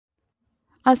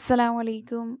Assalamu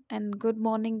alaikum and good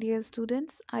morning, dear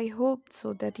students. I hope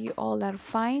so that you all are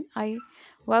fine. I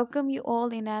welcome you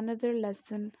all in another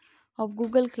lesson of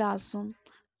Google Classroom.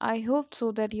 I hope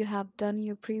so that you have done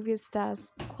your previous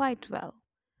task quite well.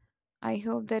 I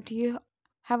hope that you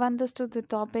have understood the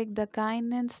topic the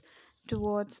kindness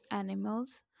towards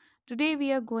animals. Today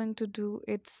we are going to do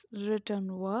its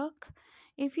written work.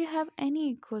 If you have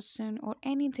any question or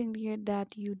anything here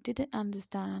that you didn't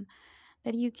understand,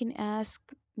 that you can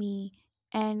ask me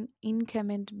and in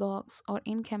comment box or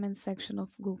in comment section of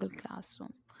Google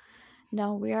Classroom.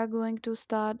 Now we are going to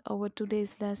start our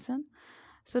today's lesson.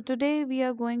 So today we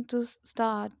are going to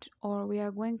start or we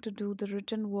are going to do the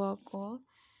written work of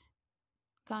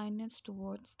kindness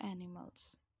towards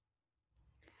animals.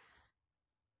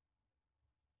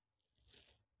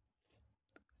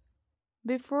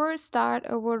 Before start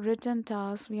our written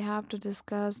task, we have to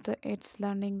discuss its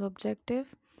learning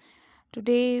objective.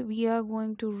 Today we are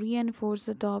going to reinforce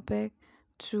the topic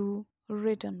through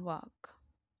written work.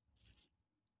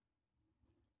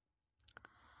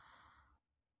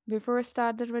 Before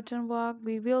start the written work,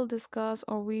 we will discuss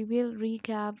or we will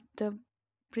recap the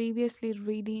previously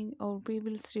reading or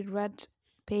previously read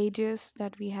pages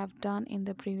that we have done in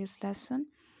the previous lesson.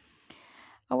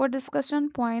 Our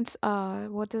discussion points are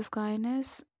what is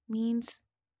kindness means.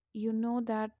 You know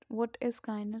that what is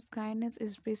kindness? Kindness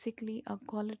is basically a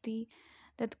quality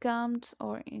that comes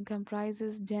or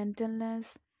comprises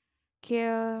gentleness,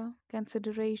 care,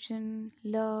 consideration,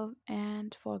 love,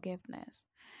 and forgiveness.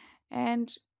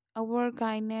 And our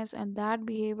kindness and that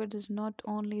behavior is not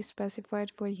only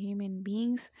specified for human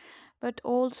beings but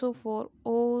also for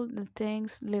all the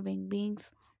things living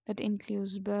beings, that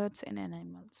includes birds and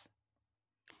animals.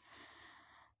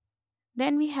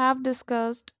 Then we have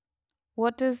discussed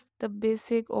what is the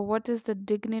basic or what is the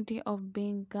dignity of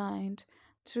being kind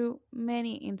through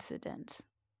many incidents.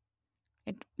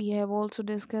 We have also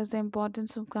discussed the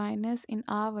importance of kindness in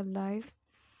our life,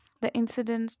 the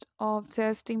incident of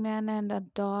thirsty man and a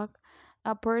dog,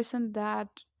 a person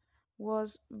that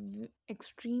was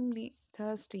extremely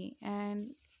thirsty,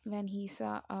 and when he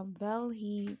saw a well,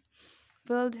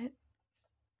 filled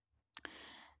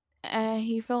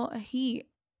he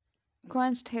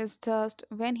quenched his thirst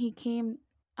when he came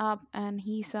up and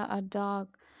he saw a dog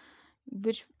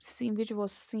which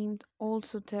seemed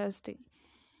also thirsty.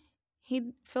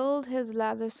 He filled his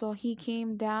leather sock. He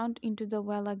came down into the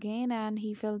well again and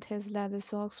he filled his leather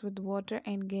socks with water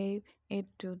and gave it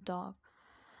to dog.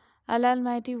 Allah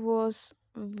Almighty was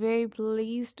very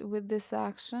pleased with this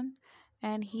action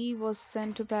and he was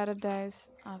sent to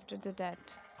paradise after the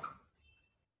death.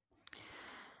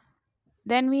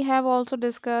 Then we have also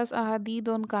discussed a hadith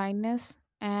on kindness,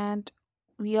 and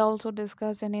we also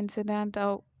discussed an incident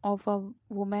of a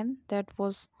woman that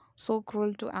was so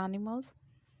cruel to animals,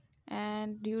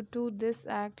 and due to this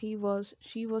act she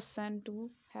was sent to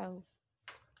hell.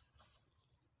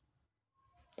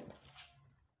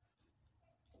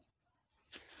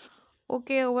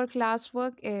 Okay, our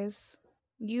classwork is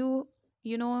you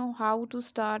you know how to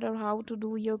start or how to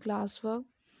do your classwork.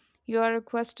 You are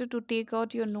requested to take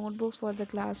out your notebooks for the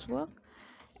classwork,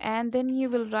 and then you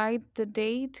will write the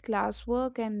date,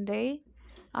 classwork, and day.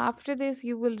 After this,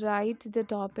 you will write the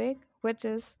topic, which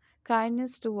is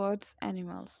kindness towards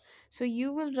animals. So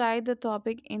you will write the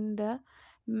topic in the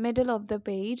middle of the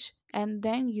page, and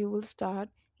then you will start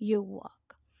your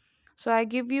work. So I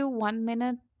give you 1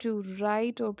 minute to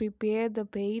write or prepare the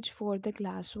page for the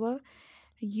classwork.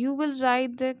 You will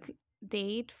write the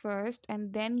date first,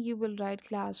 and then you will write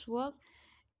classwork,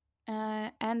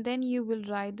 and then you will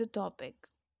write the topic.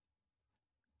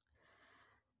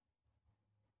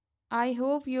 I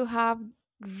hope you have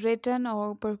written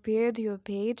or prepared your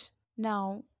page.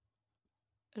 Now,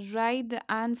 write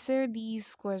the answer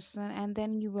these questions and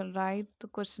then you will write the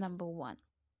question number 1.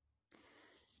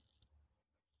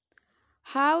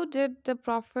 How did the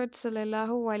Prophet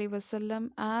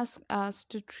ﷺ ask us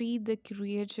to treat the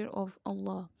creature of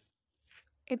Allah?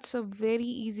 It's a very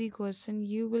easy question.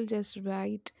 You will just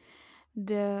write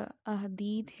the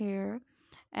hadith here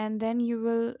and then you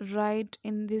will write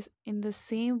in the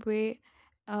same way,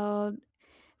 uh,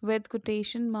 with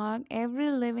quotation mark,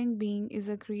 every living being is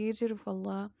a creature of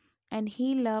Allah and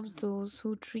He loves those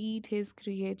who treat His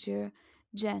creature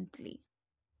gently.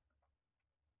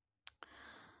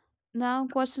 Now,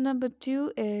 question number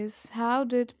 2 is how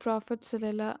did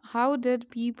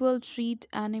people treat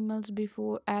animals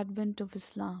before advent of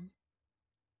Islam?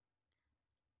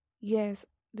 Yes,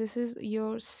 this is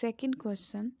your second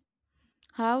question.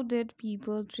 How did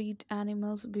people treat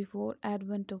animals before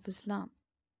advent of Islam?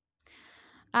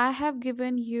 I have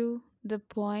given you the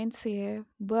points here,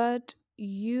 but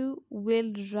you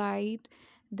will write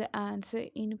the answer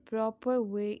in proper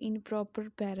way, in proper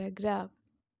paragraph.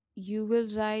 You will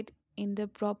write in the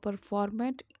proper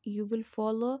format. You will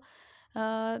follow,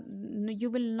 you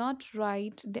will not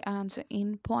write the answer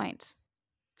in points.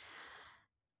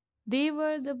 They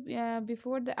were the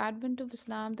before the advent of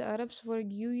Islam, the Arabs were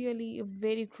usually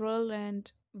very cruel and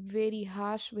very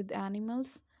harsh with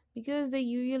animals, because they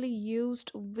usually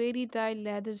used very tight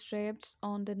leather straps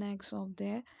on the necks of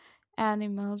their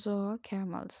animals or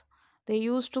camels. They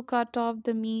used to cut off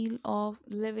the meat of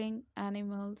living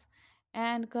animals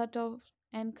and cut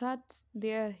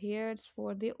their hairs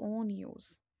for their own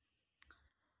use.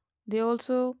 They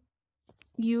also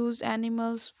used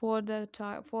animals for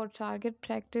for target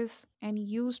practice and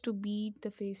used to beat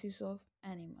the faces of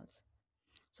animals.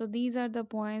 So these are the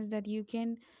points that you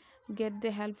can get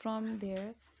the help from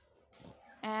there,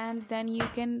 and then you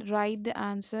can write the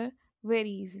answer very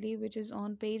easily, which is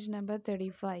on page number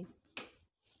 35.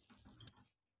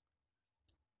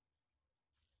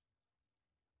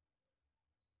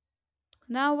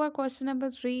 Now our question number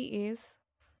 3 is,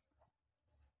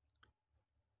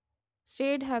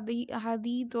 state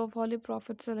hadith of Holy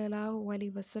Prophet sallallahu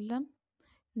alaihi wasallam,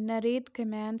 narrate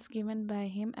commands given by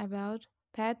him about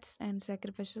pets and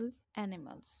sacrificial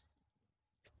animals.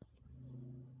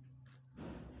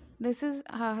 This is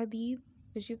a hadith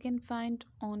which you can find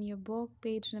on your book,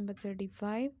 page number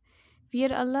 35.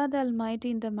 Fear Allah the Almighty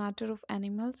in the matter of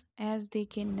animals, as they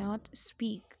cannot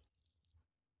speak.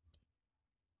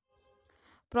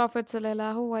 Prophet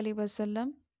sallallahu alaihi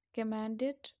wasallam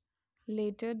commanded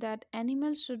later that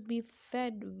animals should be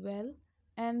fed well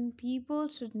and people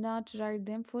should not ride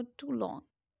them for too long,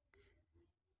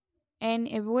 and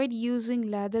avoid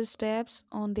using leather straps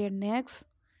on their necks,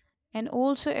 and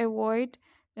also avoid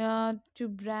to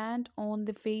brand on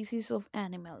the faces of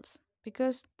animals,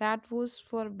 because that was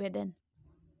forbidden.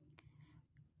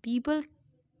 People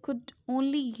could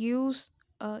only use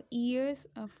ears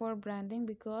for branding,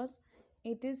 because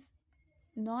it is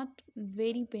not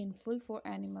very painful for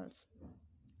animals.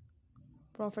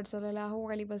 Prophet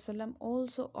ﷺ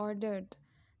also ordered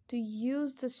to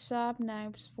use the sharp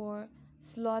knives for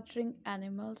slaughtering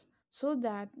animals, so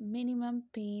that minimum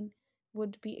pain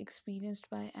would be experienced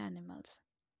by animals.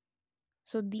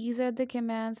 So these are the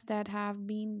commands that have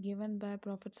been given by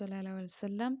Prophet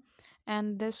ﷺ,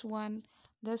 and this one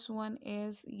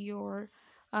is your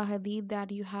hadith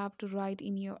that you have to write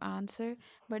in your answer.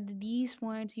 But these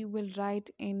points you will write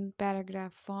in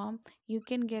paragraph form. You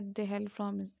can get the help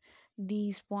from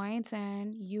these points,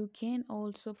 and you can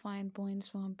also find points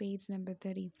from page number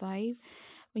 35.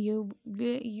 You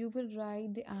will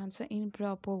write the answer in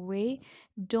proper way.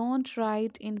 Don't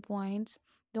write in points.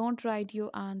 Don't write your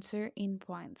answer in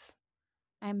points.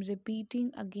 I'm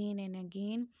repeating again and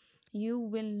again. You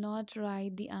will not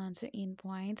write the answer in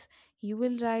points. You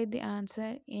will write the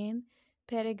answer in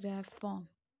paragraph form.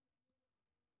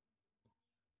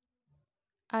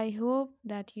 I hope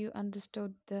that you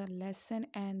understood the lesson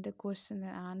and the question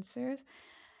and answers.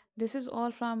 This is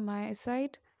all from my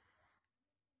side.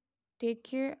 Take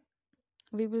care.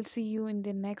 We will see you in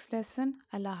the next lesson.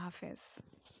 Allah Hafiz.